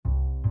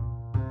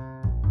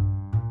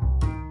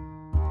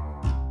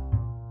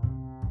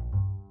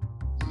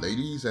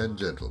Ladies and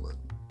gentlemen,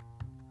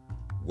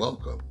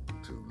 welcome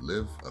to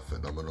Live a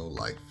Phenomenal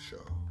Life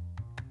show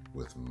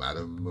with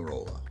Madame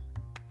Marola.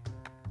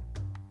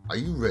 Are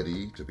you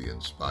ready to be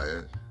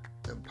inspired,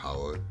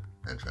 empowered,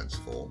 and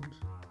transformed?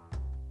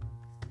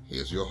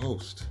 Here's your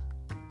host,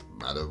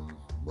 Madame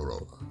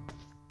Marola.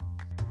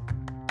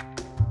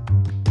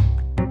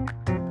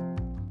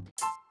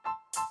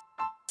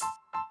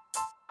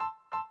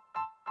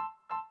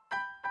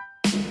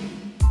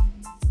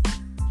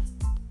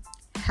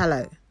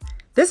 Hello,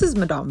 this is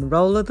Madame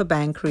Marola, the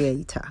Band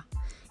Creator.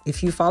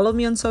 If you follow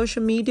me on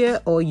social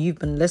media or you've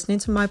been listening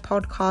to my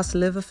podcast,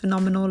 Live a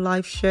Phenomenal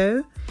Life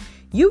show,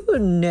 you will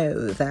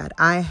know that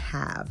I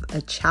have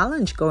a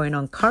challenge going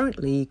on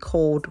currently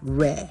called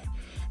RARE.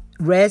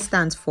 RARE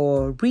stands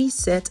for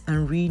Reset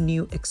and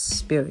Renew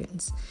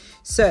Experience.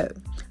 So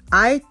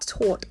I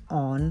taught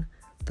on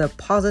the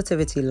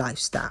positivity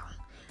lifestyle,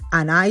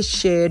 and I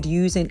shared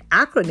using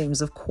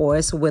acronyms, of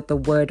course, with the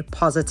word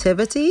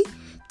positivity,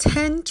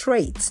 10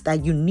 traits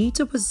that you need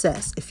to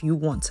possess if you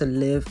want to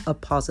live a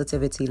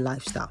positivity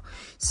lifestyle.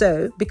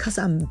 So, because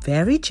I'm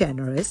very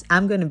generous,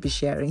 I'm going to be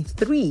sharing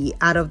 3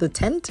 out of the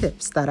 10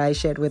 tips that I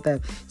shared with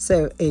them.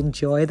 So,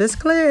 enjoy this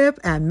clip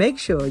and make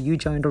sure you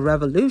join the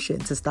revolution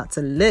to start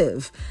to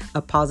live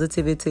a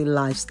positivity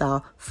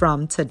lifestyle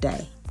from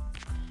today.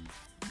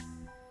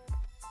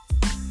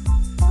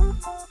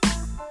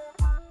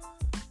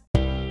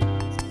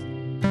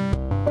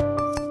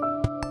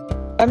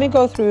 Let me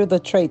go through the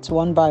traits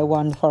one by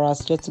one for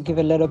us just to give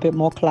a little bit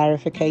more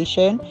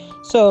clarification.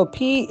 So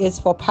P is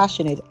for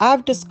passionate.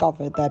 I've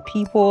discovered that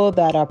people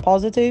that are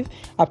positive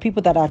are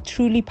people that are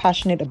truly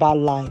passionate about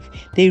life.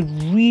 They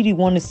really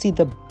want to see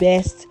the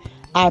best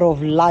out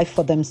of life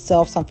for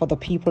themselves and for the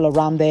people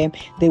around them.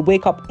 They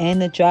wake up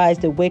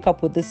energized. They wake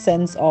up with this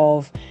sense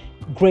of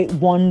great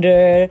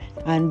wonder,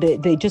 and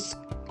they just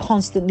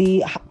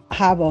constantly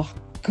have a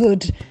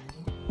good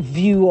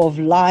view of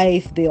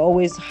life. They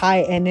always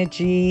high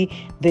energy.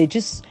 They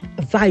just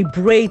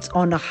vibrate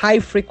on a high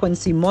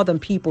frequency more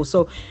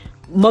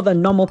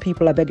than normal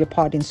people, I beg your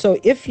pardon. So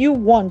if you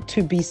want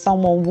to be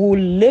someone who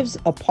lives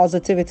a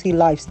positivity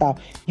lifestyle,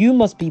 you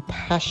must be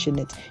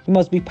passionate. You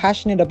must be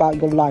passionate about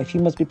your life.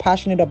 You must be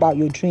passionate about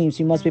your dreams.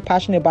 You must be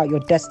passionate about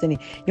your destiny.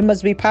 You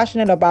must be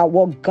passionate about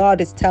what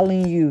God is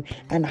telling you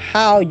and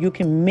how you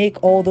can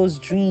make all those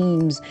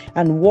dreams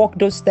and walk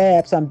those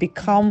steps and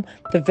become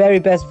the very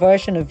best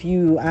version of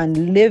you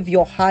and live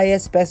your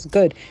highest, best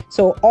good.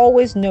 So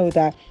always know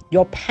that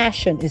your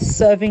passion is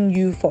serving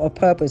you for a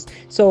purpose.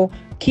 So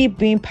keep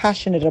being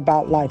passionate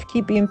about life.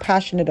 Keep being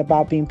passionate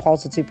about being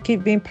positive.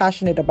 Keep being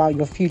passionate about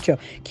your future.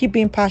 Keep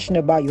being passionate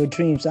about your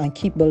dreams and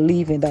keep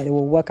believing that it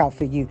will work out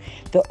for you.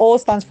 The O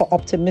stands for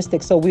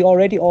optimistic. So we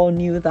already all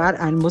knew that,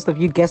 and most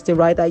of you guessed it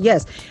right, that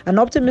yes, an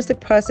optimistic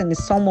person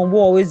is someone who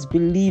always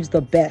believes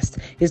the best.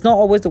 It's not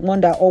always the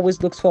one that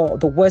always looks for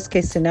the worst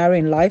case scenario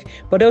in life,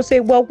 but they'll say,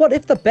 well, what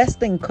if the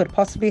best thing could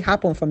possibly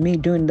happen for me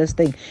doing this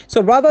thing?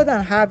 So rather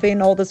than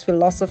having all this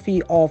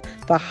philosophy of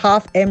the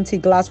half empty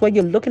glass where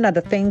you're looking at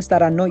the things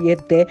that are not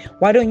yet there,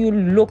 why don't you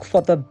look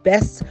for the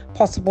best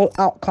possible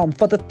outcome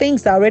for the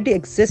things that already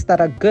exist that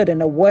are good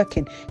and are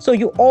working? So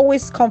you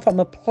always come from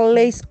a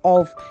place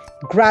of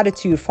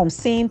gratitude, from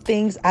seeing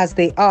things as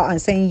they are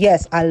and saying,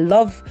 yes, I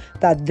love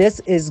that this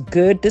is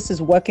good, this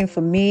is working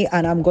for me,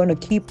 and I'm going to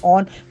keep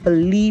on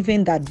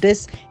believing that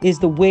this is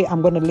the way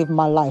I'm going to live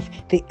my life.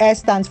 The S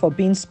stands for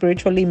being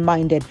spiritually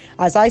minded.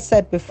 As I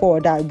said before,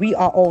 that we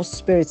are all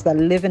spirits that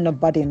live in a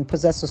body and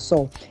possess a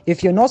soul.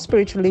 If you're not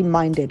spiritually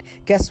minded,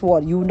 guess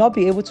what? You will not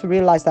be able to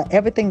realize that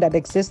everything that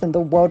exists in the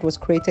world was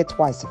created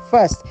twice.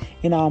 First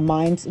in our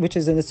minds, which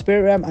is in the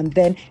spirit realm, and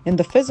then in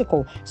the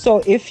physical.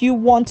 So if you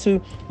want to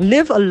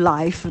live a life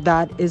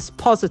that is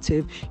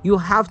positive, you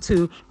have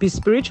to be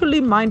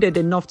spiritually minded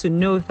enough to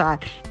know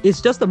that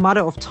it's just a matter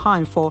of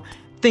time for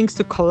things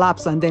to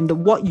collapse, and then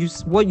what you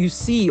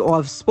see or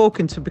have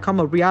spoken to become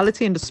a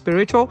reality in the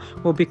spiritual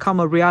will become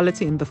a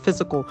reality in the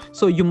physical.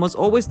 So you must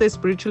always stay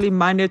spiritually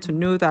minded to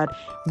know that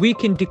we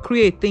can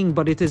decree a thing,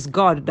 but it is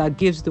God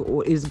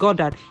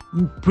that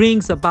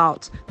brings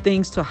about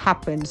things to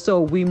happen.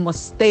 So we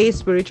must stay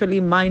spiritually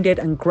minded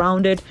and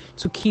grounded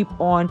to keep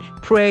on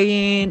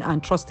praying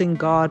and trusting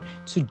God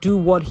to do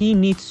what He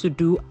needs to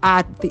do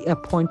at the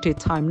appointed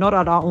time, not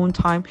at our own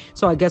time.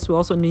 So I guess we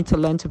also need to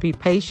learn to be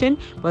patient,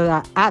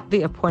 but at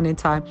the appointed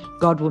time,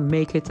 God will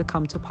make it to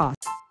come to pass.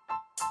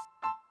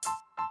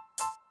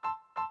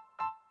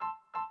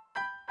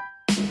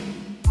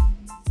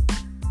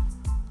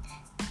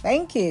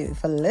 Thank you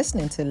for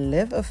listening to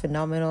Live a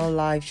Phenomenal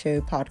Life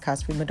Show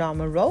podcast with Madame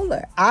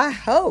Marola. I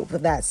hope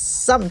that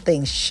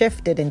something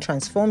shifted and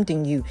transformed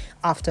in you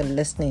after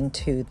listening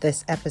to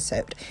this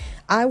episode.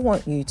 I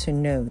want you to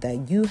know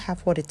that you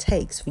have what it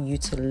takes for you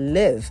to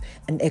live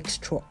an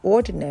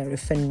extraordinary,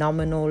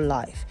 phenomenal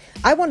life.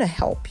 I want to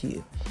help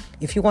you.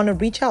 If you want to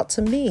reach out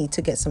to me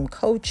to get some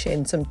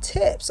coaching, some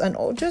tips, and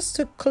or just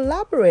to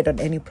collaborate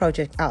on any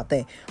project out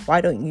there,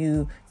 why don't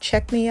you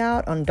check me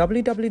out on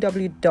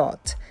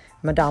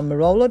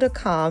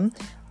www.madamemarola.com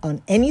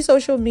on any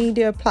social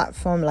media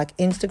platform like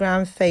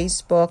Instagram,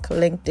 Facebook,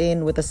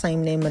 LinkedIn with the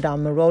same name,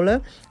 Madame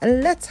Marola,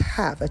 and let's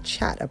have a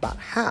chat about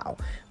how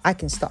I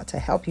can start to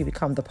help you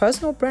become the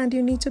personal brand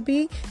you need to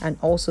be and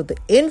also the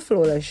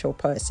influential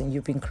person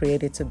you've been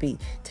created to be.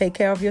 Take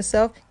care of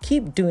yourself,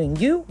 keep doing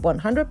you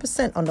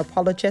 100%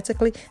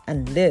 unapologetically,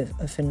 and live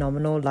a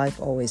phenomenal life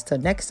always. Till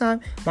next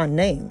time, my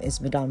name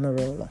is Madame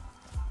Marola.